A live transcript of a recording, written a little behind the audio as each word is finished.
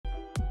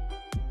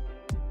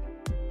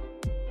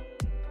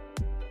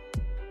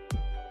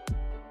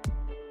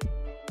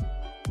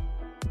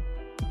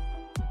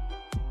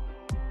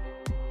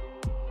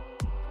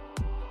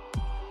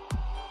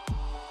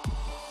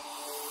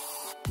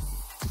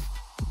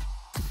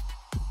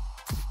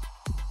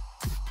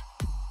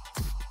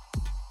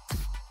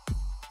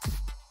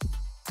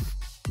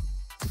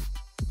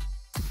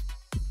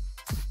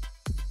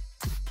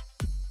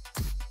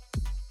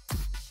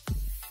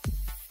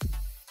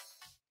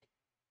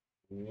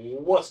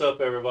What's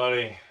up,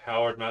 everybody?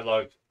 Howard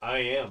Matlock. I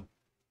am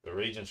the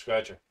Region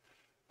Scratcher.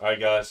 All right,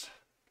 guys.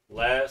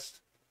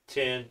 Last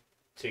 10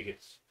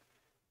 tickets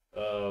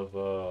of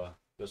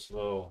this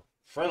little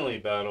friendly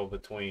battle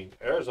between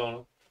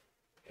Arizona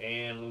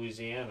and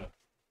Louisiana.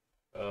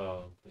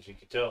 As you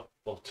can tell,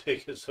 both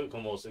tickets look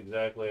almost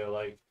exactly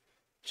alike.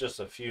 Just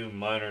a few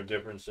minor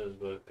differences,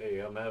 but hey,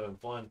 I'm having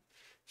fun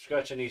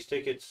scratching these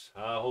tickets.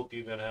 I hope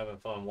you've been having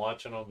fun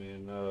watching them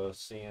and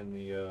seeing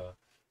the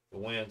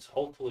wins.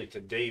 Hopefully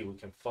today we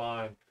can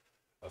find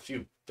a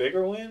few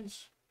bigger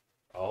wins.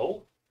 I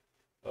hope.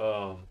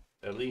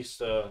 At least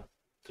to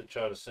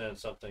try to send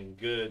something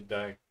good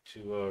back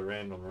to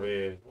Random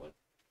Red. What?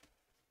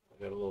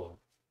 I got a little.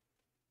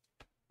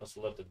 Must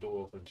have left the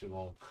door open too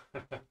long.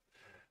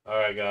 All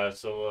right, guys.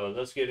 So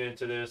let's get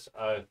into this.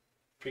 I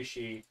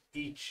appreciate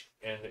each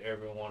and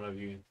every one of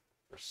you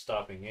for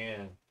stopping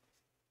in.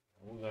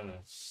 We're gonna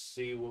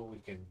see what we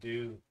can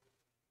do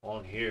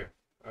on here.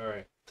 All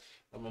right.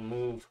 I'm gonna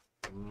move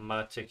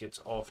my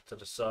tickets off to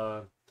the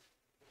side,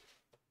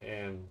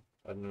 and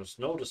I was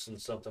noticing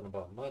something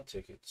about my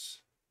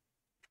tickets.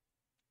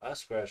 I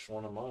scratched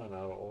one of mine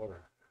out of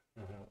order.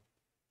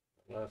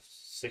 Left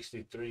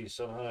 63.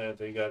 Somehow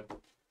they got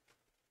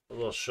a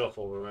little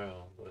shuffled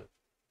around, but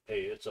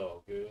hey, it's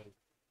all good.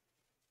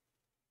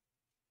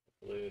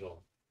 Hopefully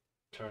it'll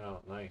turn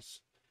out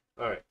nice.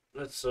 All right,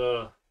 let's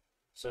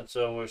since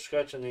we're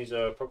scratching these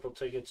purple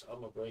tickets, I'm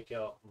gonna break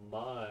out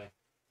my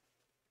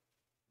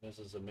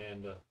Mrs.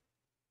 Amanda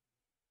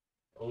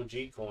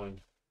OG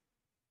coin,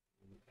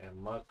 and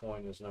my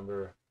coin is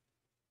number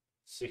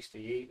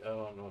 68. I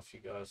don't know if you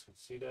guys can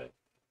see that.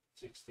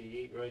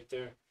 68 right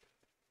there.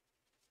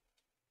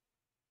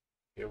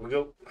 Here we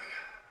go.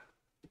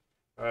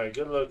 All right,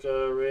 good luck,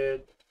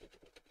 Red.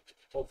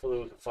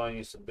 Hopefully we can find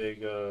you some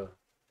big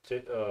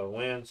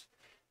wins,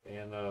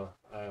 and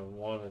I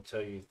want to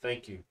tell you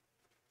thank you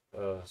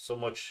so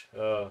much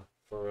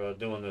for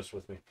doing this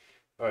with me.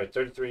 All right,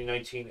 33,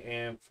 19,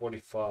 and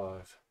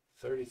 45.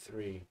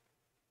 33,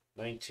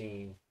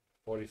 19,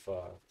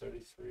 45.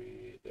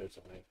 33, there's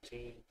a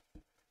 19.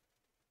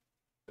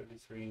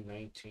 33,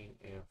 19,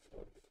 and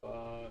 45.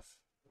 19,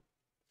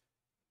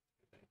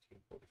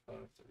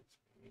 45,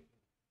 33,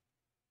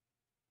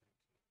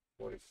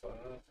 45.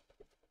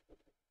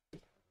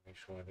 Make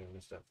sure I didn't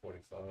miss that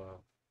 45.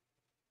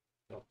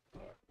 Nope. All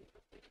right.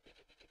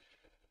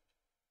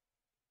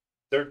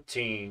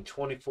 13,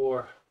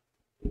 24,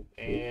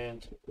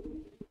 and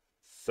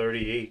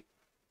 38.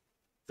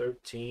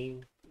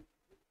 13,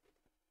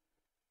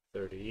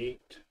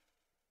 38,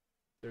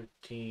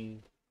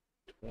 13,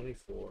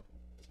 24,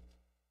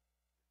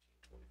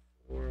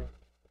 24,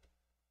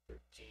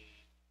 13,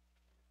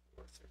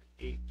 4,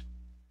 38.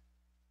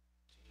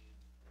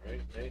 All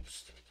right,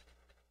 next.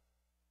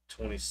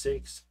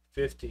 26,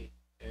 50,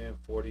 and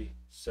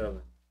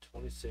 47.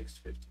 26,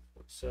 50,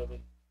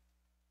 47.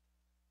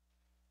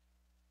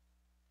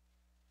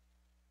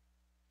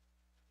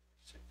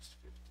 6,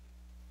 50,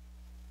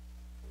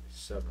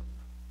 47.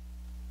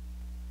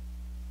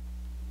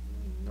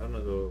 None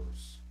of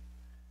those.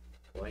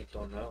 Blanked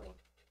on that one.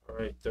 All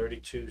right,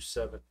 32,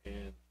 7,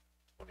 and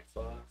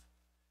 25.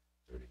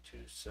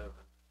 32, 7,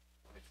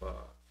 25.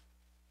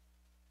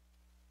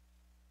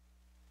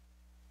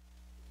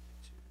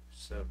 32,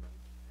 7,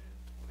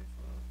 and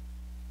 25.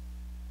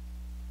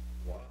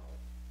 Wow.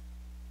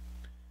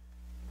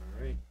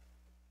 All right.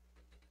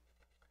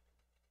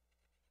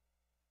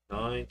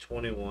 9,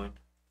 21,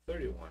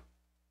 31. 9,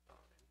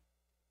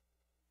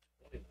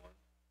 21,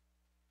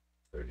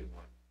 31.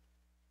 31.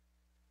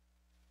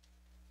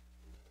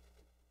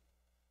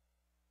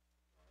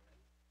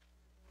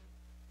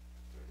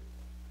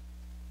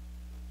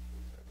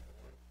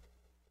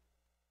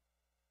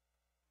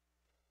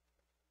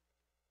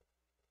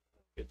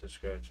 Get the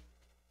scratch.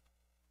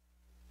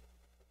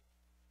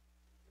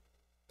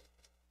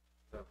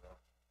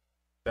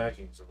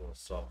 Backing's a little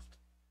soft.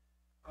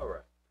 All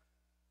right.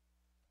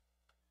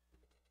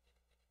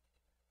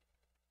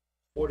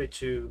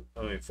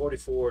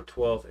 44,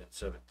 12, and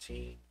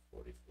 17.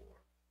 44,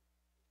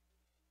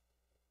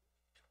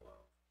 12,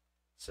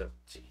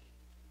 17.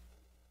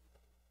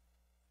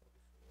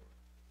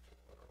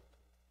 44, 12.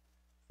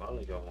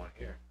 Finally got one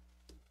here.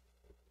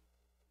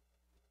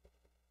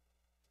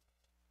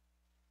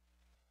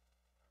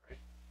 All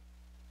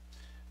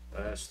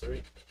right. Last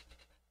three.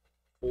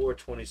 4,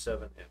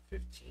 27, and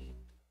 15.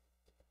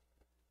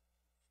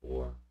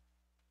 4,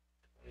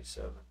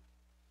 27,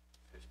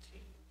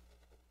 15.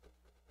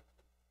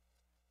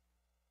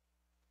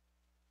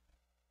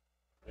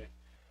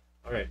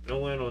 All right, no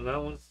win on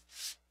that one.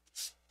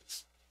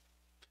 Let's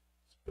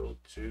go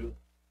to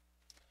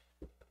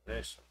the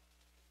next one.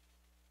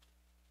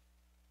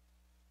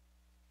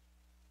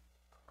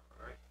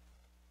 All right.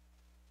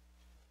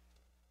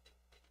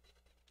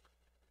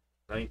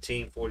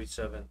 19,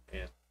 47,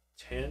 and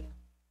 10.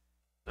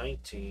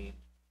 19,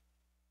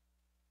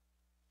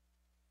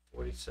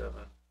 47,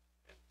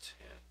 and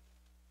 10.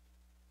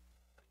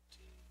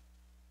 19.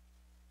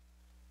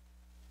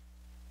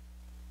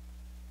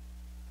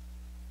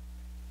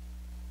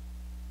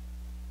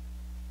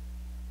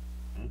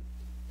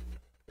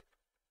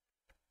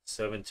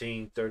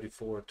 17,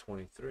 34,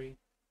 23.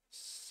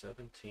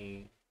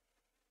 17,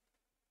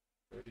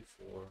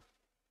 34,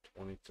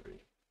 23.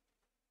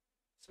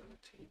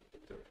 17,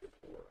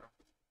 34.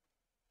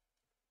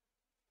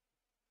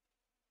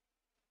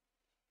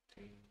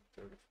 17,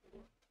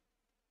 34.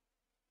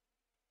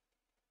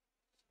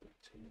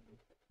 17.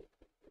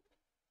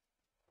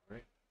 All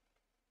right.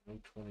 No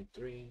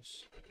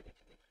 23s.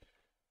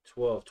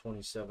 12,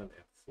 27, and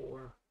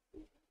 4.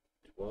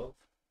 12.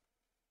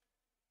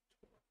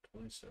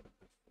 27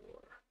 and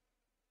 4.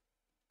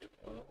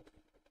 12.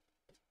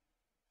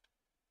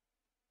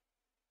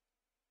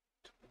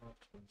 12,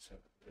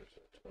 27. There's a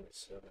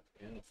 27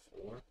 and a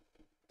 4.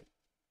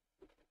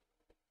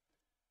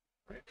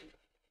 Right.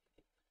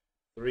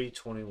 3,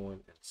 21,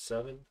 and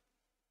 7.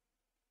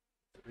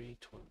 3,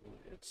 21,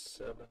 and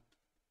 7.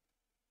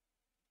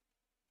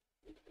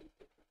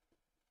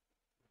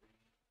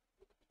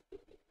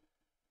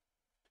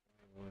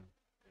 21 and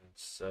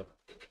 7.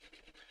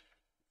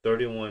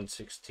 31,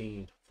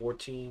 16,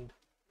 14.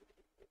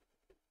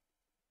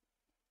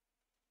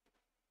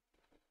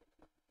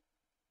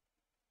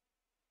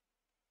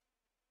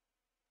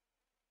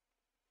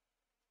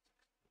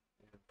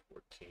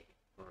 14.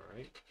 All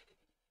right.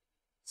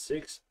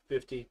 6,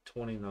 50,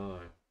 29.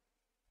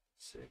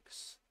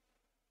 6,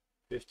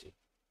 50,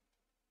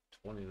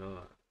 29.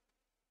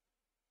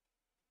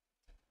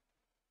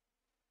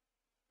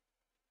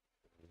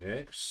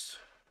 Next,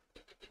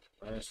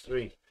 last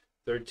three.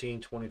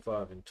 13,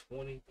 25, and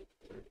 20.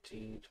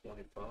 13,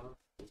 25.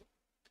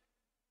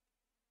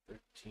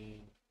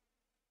 13,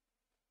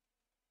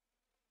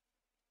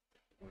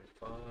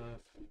 25.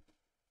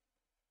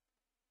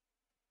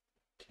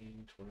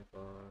 13,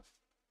 25.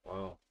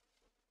 Wow.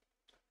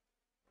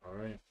 All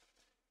right.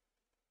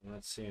 I'm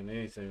not seeing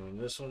anything on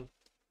this one.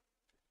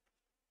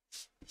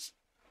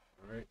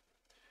 All right.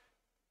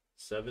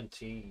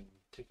 17.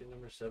 Ticket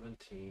number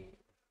 17.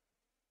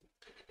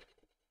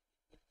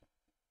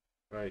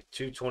 All right.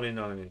 2,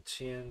 29, and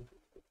 10.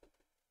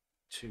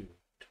 2,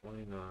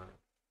 29,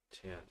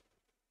 10. 2,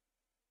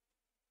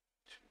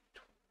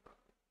 29,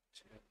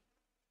 10.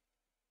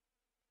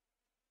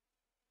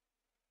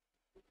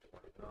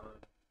 29.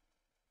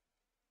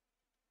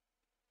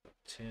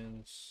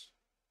 Tens.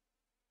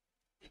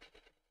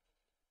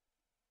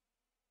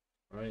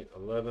 All right,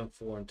 11,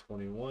 4, and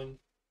 21.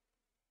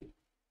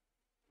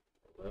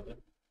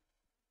 11,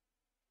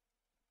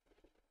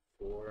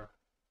 4,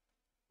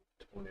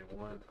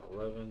 21,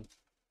 11,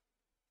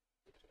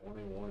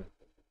 21.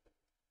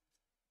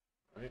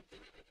 All right.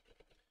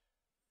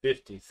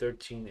 50,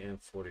 13,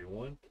 and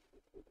 41.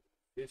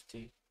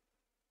 50,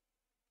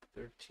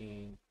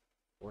 13,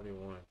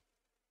 41.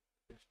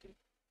 50.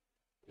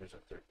 There's a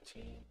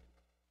 13.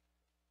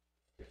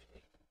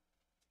 50.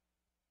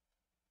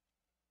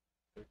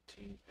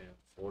 13 and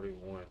 41.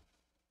 All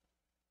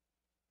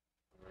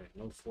right,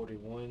 no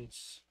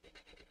 41s.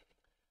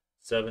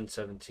 7,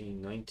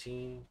 17,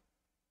 19.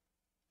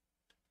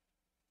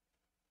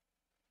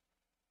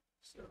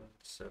 7,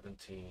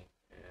 17,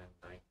 and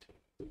 19.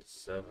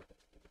 7.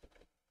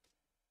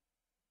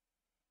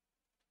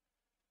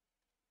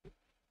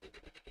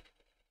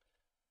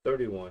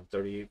 31,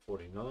 38,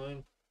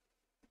 49.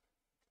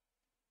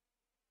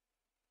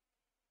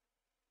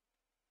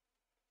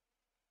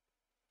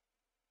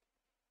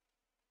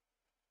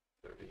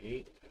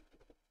 38.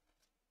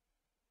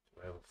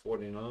 We have a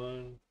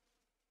 49.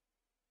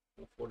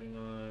 No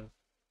 49.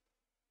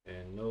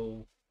 And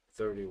no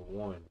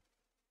 31.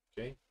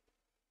 Okay.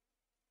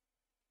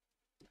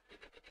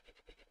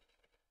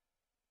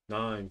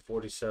 9,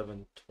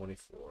 47,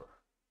 24.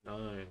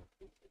 9,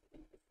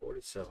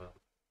 47,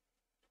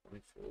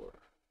 24.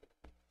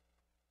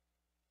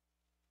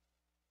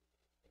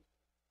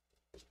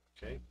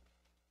 Okay.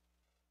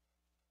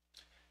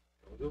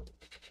 Here we go.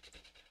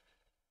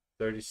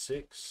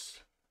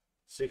 36,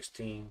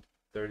 16,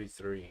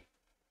 33.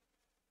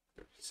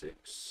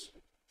 36.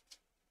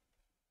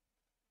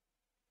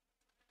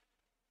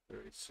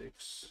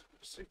 36,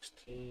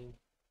 16,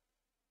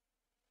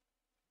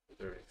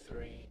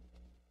 33.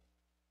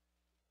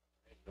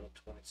 No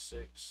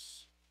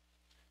 26.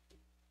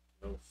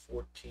 No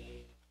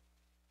 14.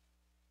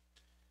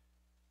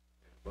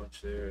 A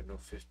bunch there. No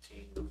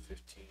 15. No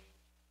 15.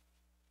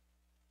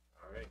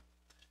 All right.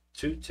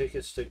 2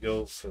 tickets to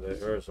go for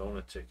the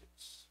Arizona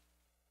tickets.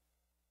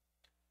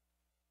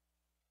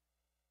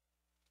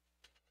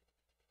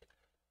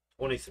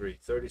 23,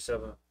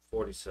 37,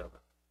 47.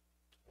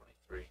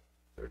 23,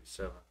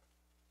 37,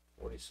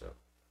 47.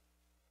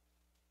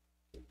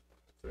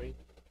 3.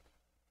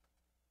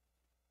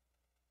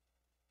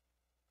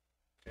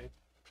 Okay.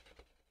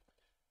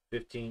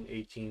 15,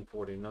 18,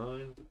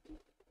 49.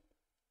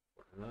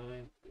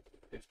 49,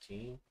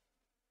 15,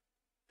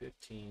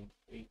 15,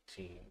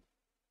 18,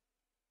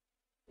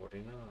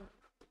 49.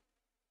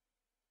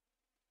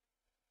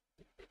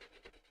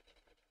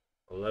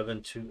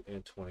 11, 2,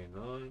 and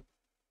 29.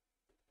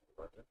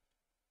 11,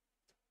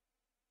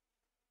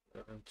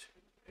 11, 2,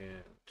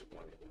 and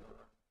 29.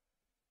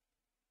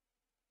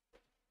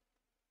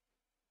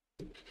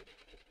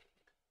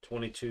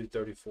 22,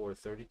 34,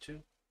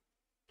 32.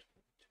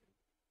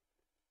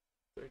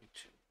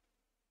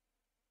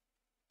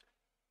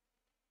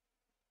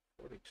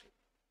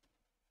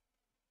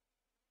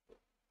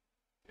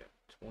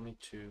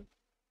 22,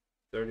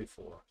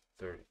 34,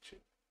 32,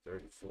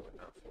 34,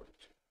 not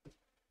 42.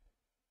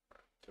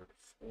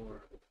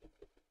 34.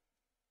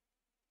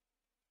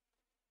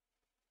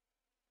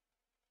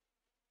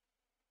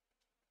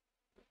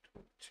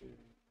 22.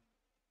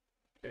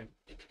 Okay.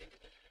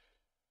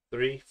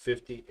 3,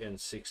 50, and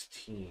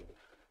 16.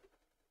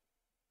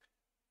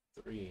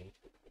 3,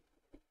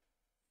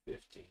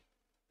 50,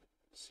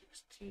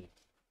 16.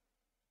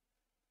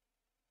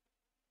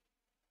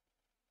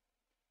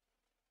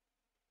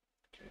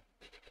 Okay.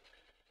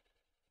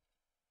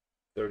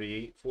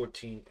 38,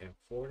 14, and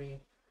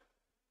 40.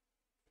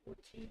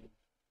 14,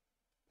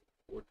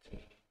 14.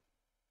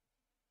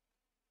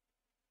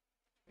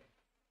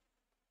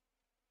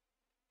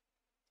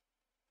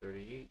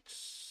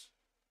 38s,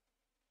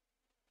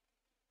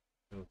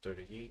 no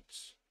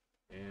 38s,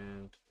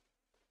 and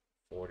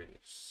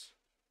 40s,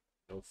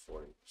 no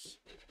 40s.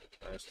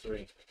 Last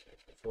three,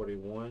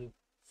 41,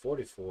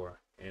 44,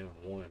 and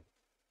 1.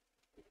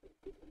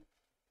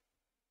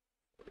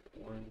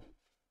 41,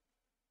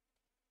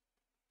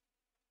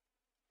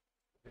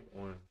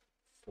 41,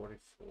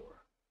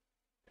 44,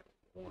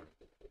 and 1.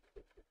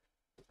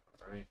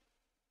 Alright.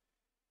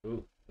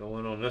 Ooh, no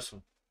one on this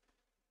one.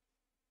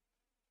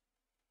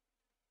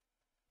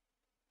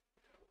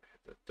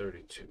 The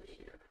 32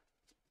 here.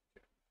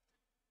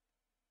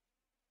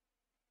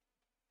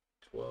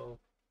 12.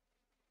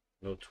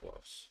 No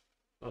 12s.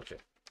 Okay.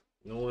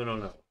 No win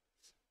on that one.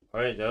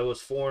 Alright, that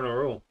was 4 in a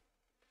row.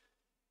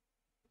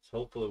 So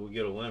hopefully we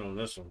get a win on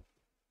this one.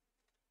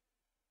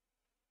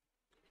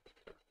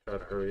 Try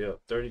to hurry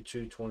up.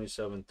 32,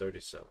 27,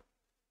 37.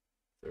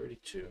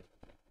 32.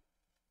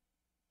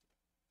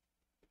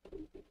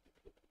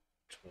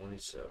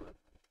 27.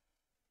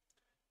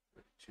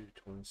 32,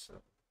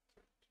 27.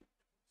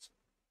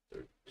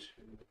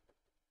 32,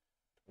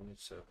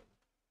 27.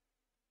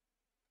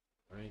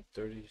 All right,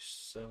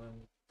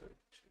 37, 32,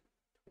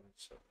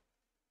 27,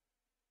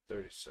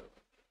 37.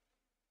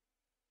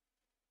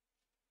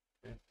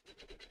 Okay.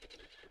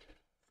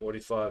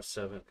 45,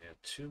 7, and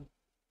 2.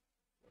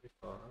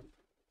 45,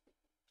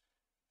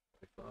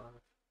 45,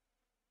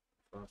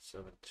 45,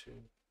 7, 2.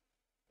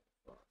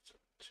 45,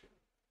 7, 2.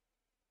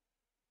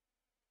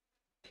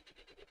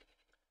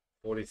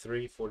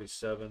 43,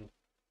 47,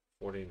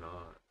 49.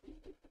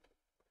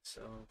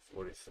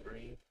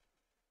 43,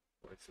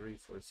 43,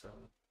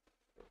 47,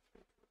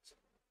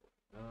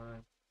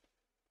 49,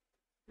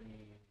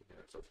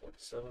 there's a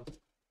 47,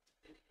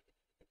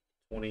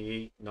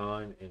 28,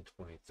 9, and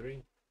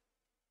 23,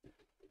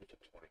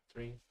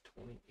 23,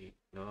 28,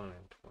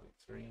 9,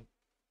 23,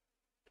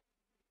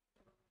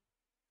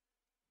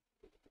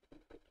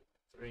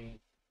 3,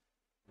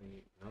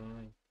 28,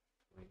 9,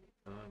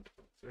 29,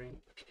 23,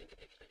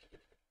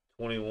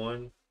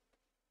 21,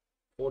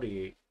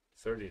 48,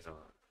 39.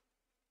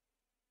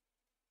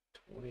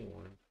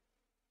 21,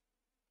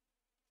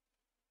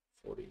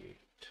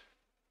 48,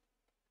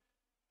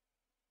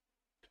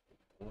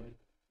 21,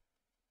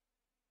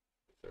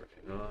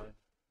 39,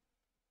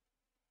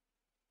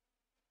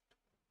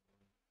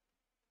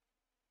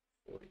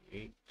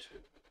 48,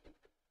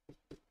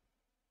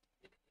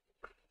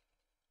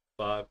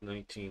 5,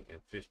 19,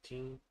 and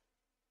 15.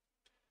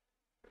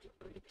 There's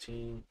a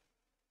 19,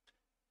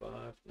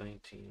 5,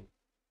 19,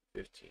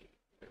 15.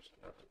 There's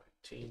another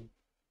 19.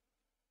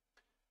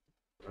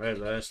 All right,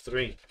 last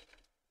three.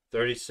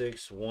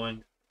 36,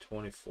 1,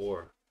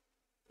 24.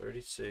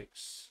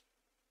 36,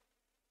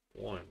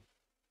 1,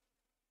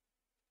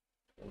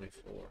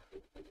 24.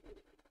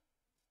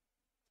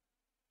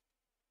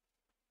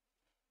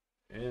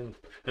 And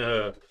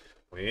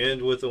we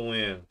end with a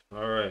win.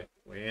 All right,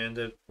 we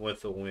ended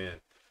with a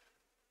win.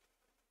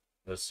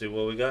 Let's see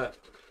what we got.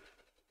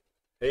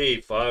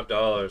 Hey,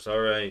 $5.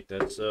 All right,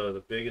 that's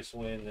the biggest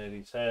win that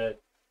he's had.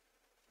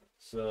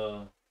 Let's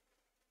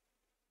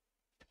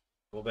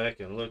go back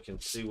and look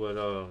and see what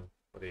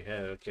he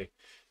had. Okay,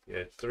 he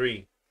had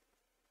 3,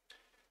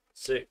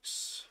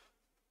 6,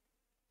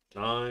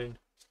 9,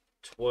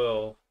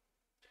 12,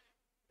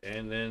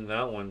 and then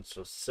that one,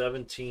 so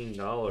 $17.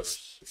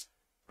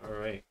 All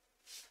right,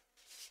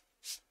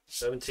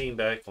 17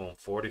 back on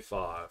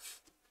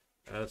 45.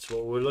 That's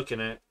what we're looking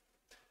at.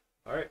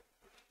 All right,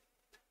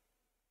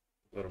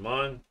 go to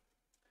mine,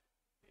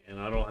 and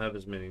I don't have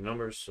as many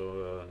numbers,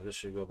 so this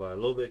should go by a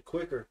little bit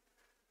quicker.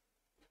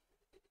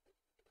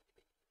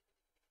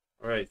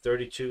 All right,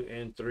 32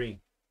 and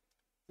 3.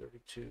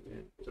 32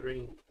 and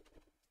 3.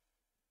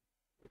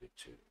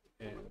 32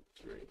 and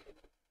 3.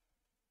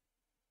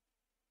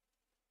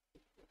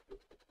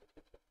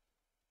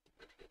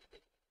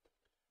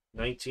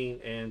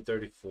 19 and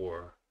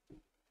 34.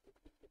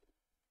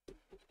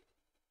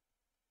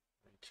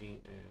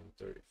 19 and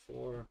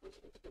 34.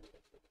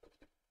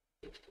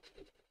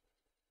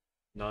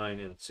 9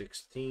 and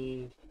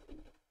 16.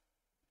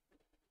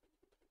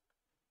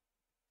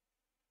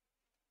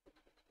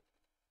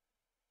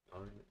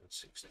 9 and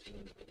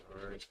 16.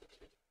 All right.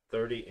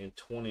 30 and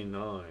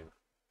 29.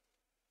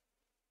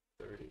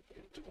 30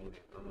 and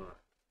 29.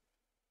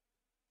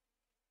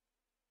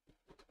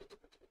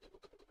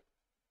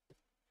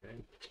 Okay.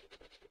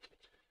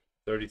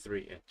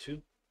 33 and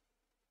 2.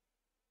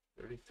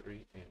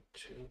 33 and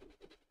 2.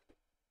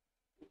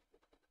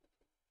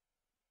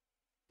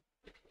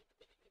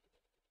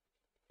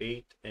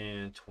 8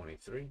 and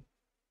 23.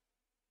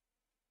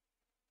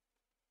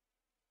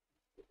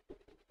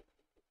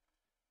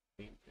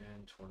 8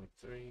 and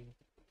 23.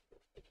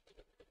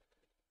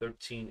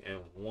 13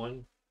 and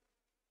 1.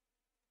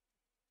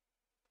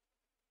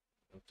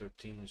 No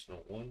 13, there's no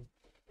 1.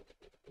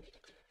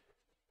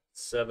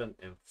 7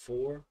 and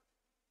 4.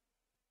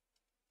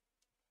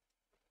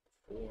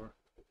 4.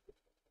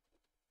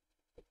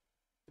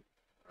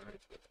 All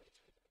right.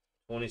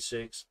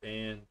 26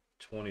 and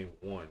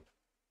 21.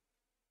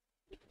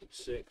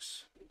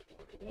 26,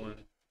 21.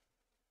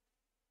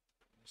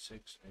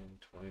 26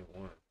 and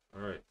 21.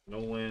 All right, no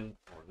win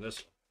on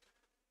this one.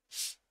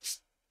 Let's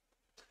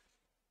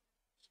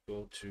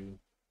go to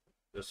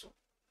this one.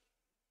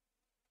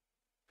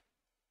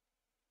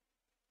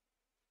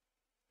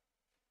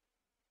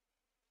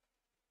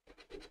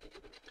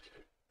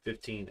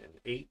 15 and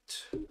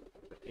 8.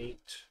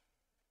 8.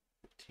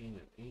 15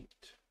 and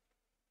 8.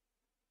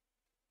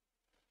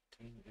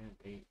 15 and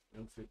 8.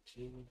 No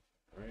 15.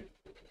 All right.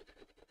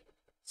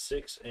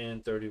 6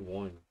 and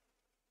 31.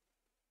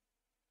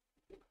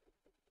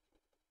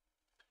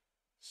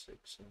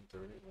 6 and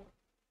 31.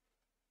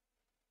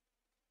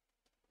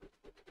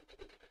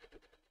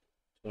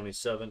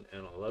 27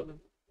 and 11.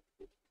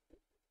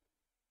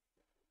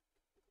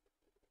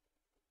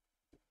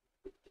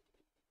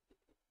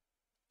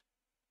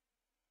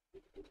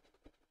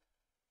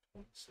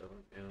 27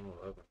 and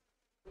 11.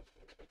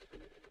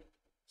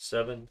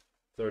 7,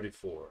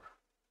 34.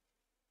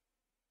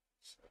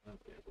 7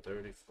 and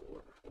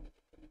 34.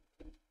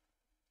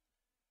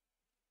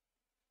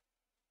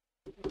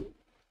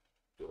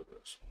 Do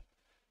this.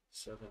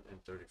 7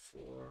 and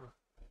 34.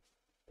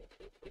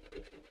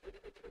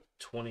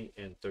 20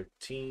 and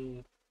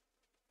 13.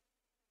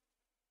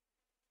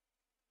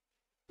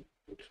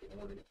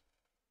 20,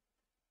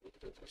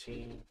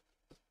 13.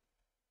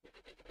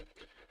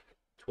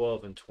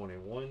 12 and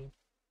 21.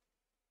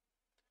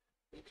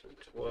 So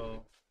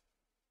 12.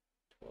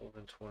 12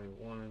 and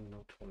 21.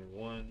 No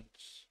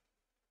 21s.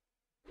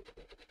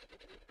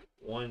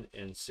 1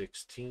 and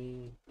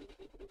 16.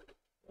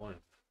 1.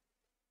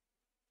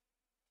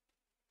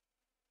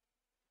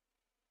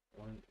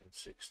 1 and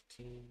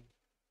 16.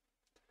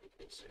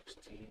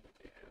 16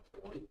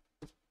 and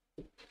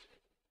 1.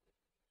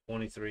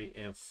 23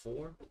 and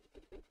 4.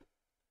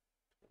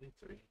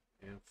 23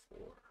 and 4.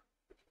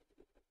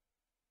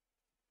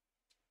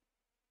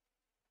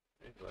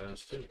 Okay,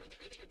 last two.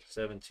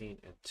 17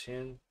 and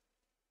 10.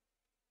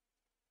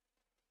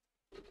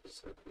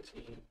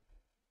 17.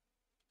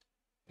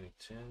 Any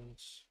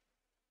 10s?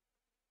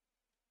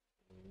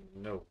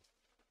 No.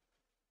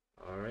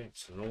 Alright,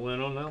 so no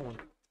win on that one.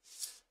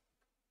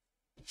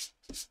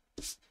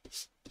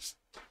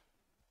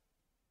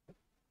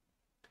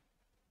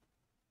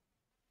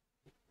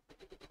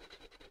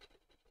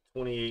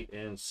 $28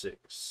 and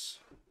 6.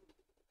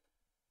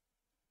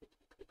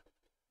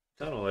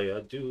 Kind of like, I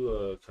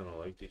do kind of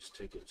like these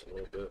tickets a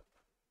little bit.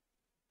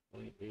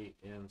 28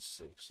 and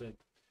 6. They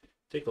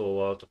take a little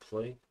while to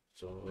play,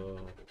 so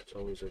it's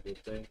always a good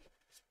thing.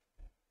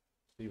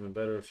 It's even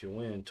better if you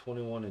win.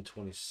 21 and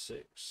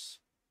 26.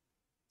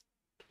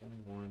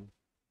 21,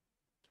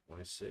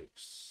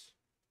 26.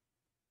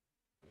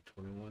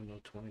 21, no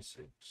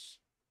 26.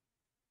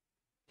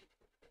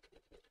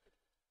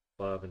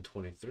 5 and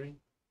 23.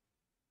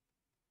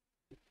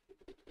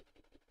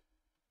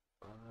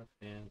 5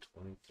 and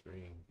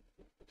 23.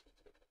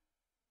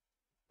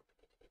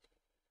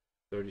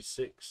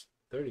 36,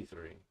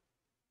 33.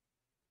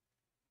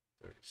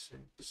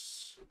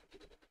 36.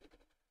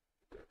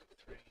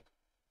 33.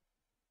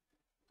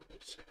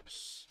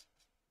 36.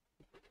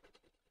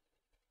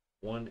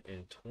 1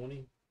 and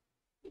 20.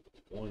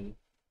 1.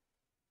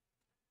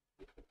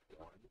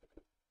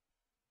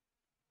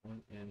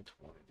 1 and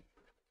 20.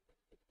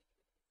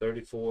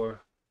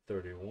 34,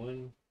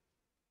 31.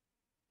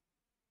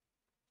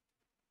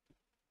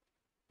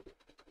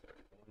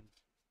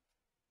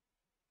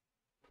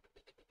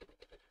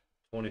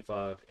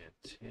 25 and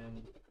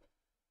 10.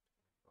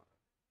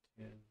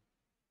 10.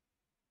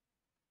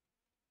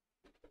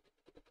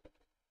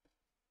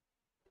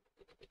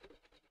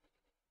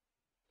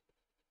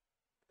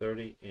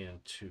 30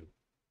 and 2.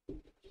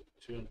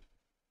 2.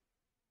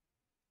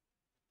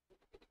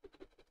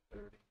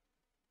 30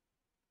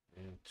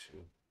 and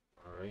 2.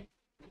 All right.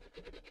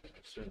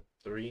 So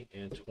 3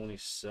 and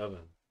 27.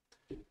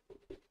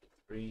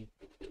 3,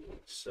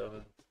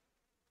 27.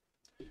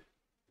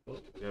 Oh,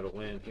 we got a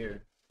win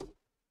here.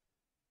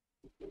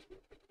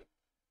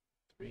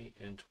 3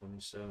 and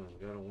 27.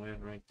 We got a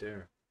win right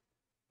there.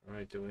 All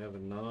right, then we have a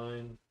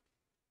 9.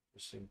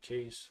 Just in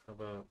case. How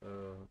about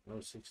no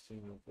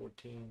 16, no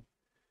 14.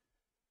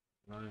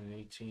 9 and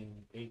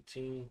 18.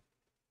 18.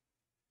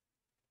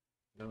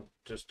 No,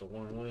 just a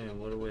 1 win.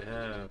 What do we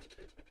have?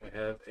 We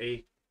have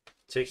a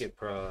ticket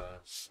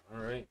prize.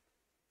 All right.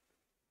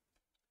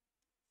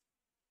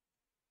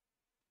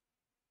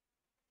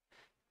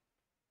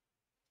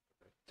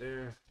 Right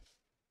there.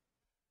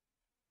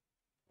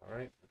 All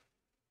right.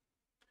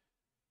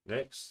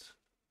 Next.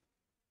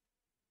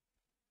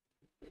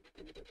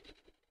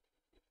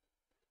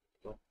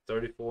 Well,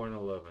 34 and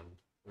 11.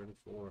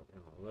 34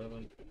 and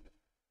 11.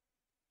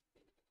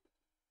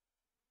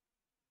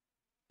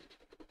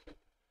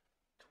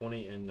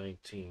 20 and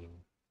 19.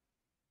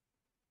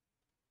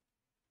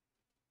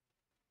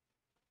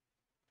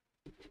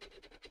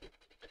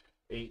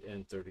 8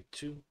 and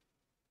 32.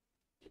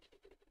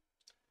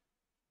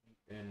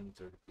 And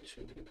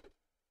 32.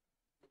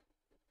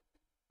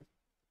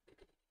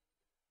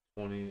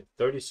 20,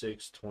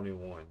 36,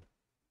 21.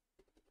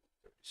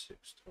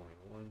 36,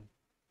 21.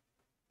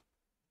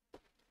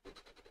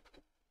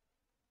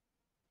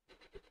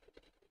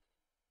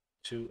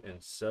 2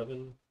 and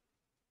 7.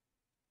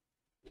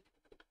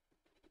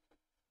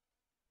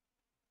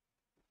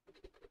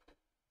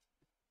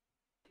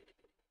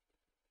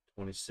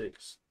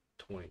 26,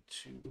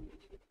 22.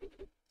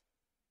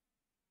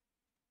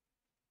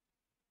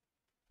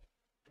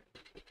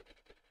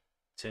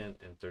 10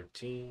 and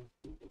 13.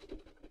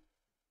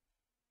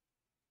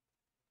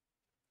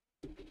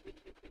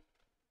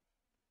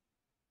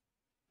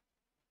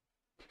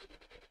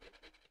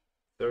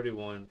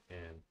 31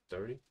 and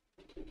 30.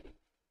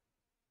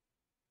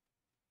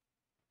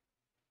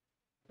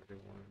 31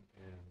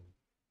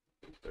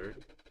 and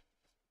 30.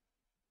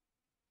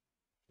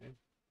 Okay.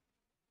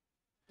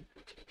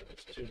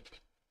 That's 2.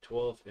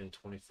 12 and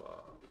 25.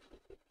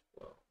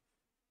 12.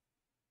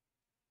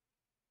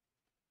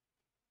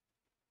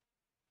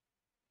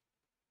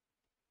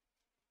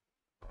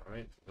 All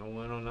right, no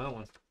win on that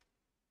one.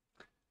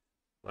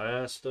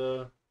 Last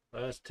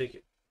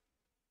ticket.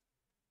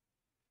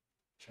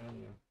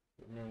 Trying to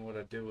remember what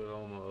I did with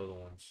all my other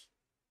ones.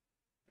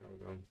 There we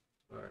go.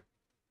 All right,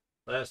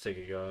 last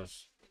ticket,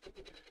 guys.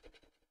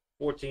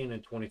 14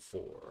 and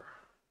 24.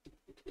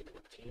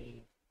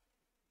 14.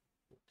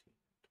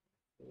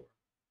 24.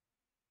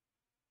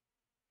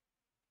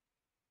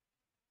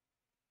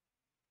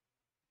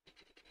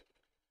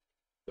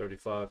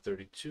 35,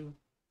 32.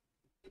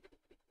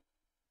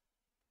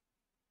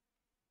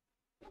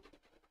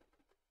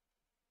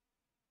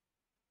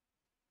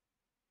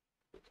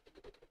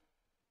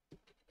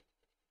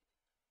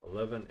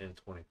 11 and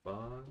 25.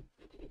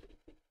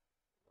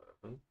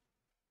 11.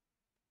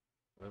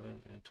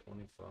 11 and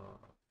 25.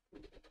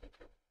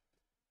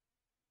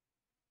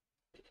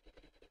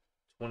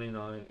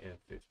 29 and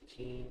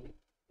 15.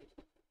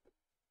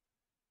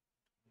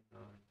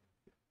 29.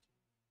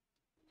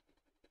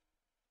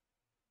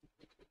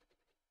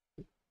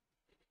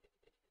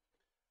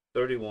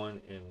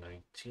 31 and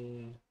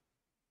 19.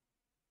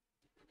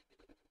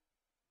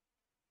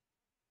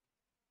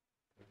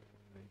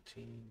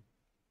 19.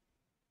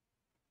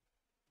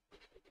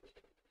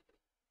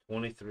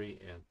 23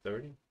 and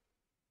 30.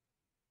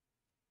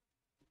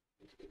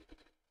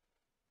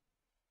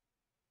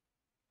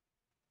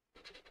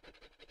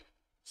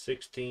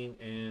 16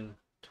 and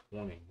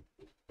 20.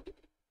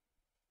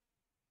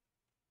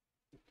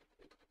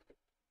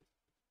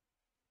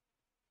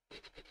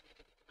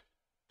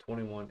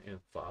 21 and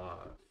 5.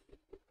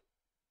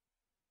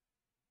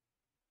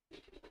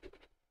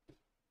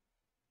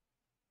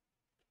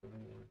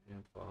 21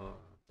 and 5.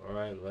 All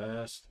right,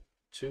 last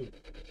two.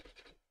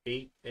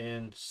 8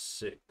 and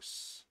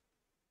 6.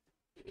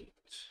 8.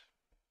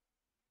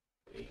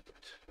 8.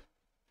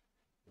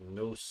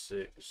 No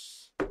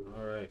 6.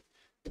 All right.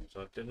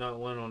 So I did not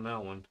win on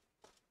that one.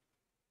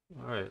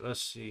 All right, let's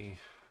see.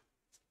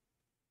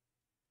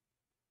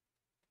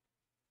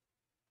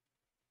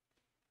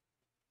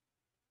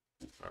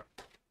 All right.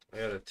 We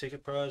had a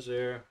ticket prize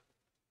there.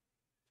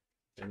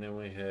 And then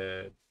we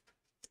had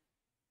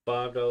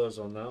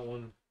 $5 on that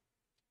one.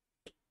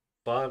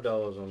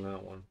 $5 on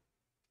that one.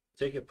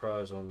 Ticket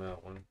prize on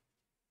that one.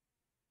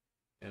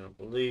 And I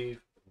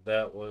believe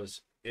that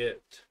was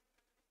it.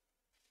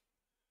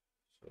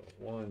 So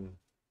 1,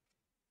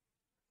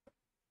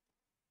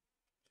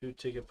 2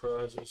 ticket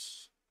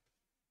prizes.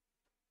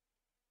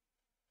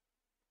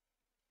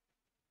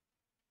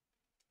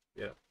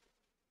 Yeah,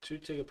 2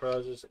 ticket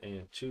prizes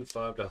and 2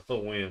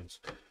 $5 wins.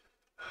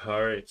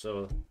 All right,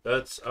 so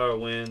that's our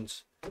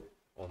wins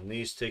on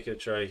these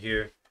tickets right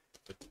here.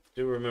 But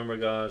do remember,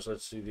 guys,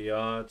 let's see, the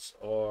odds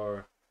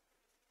are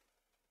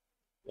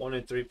 1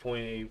 in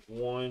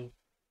 3.81,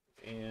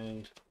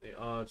 and the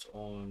odds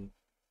on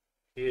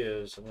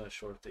his, I'm not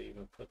sure if they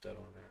even put that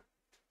on there.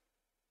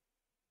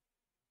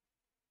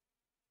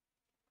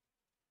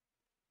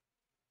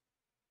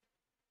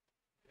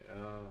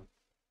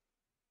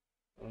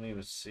 I don't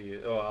even see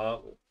it.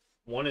 Oh,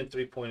 1 in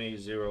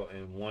 3.80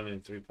 and 1 in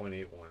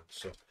 3.81.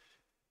 So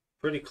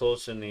pretty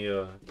close in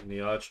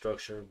the odd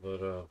structure.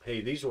 But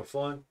hey, these were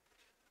fun.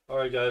 All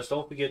right, guys,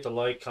 don't forget to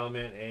like,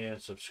 comment,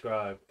 and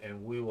subscribe,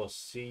 and we will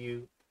see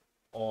you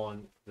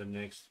on the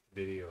next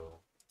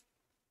video.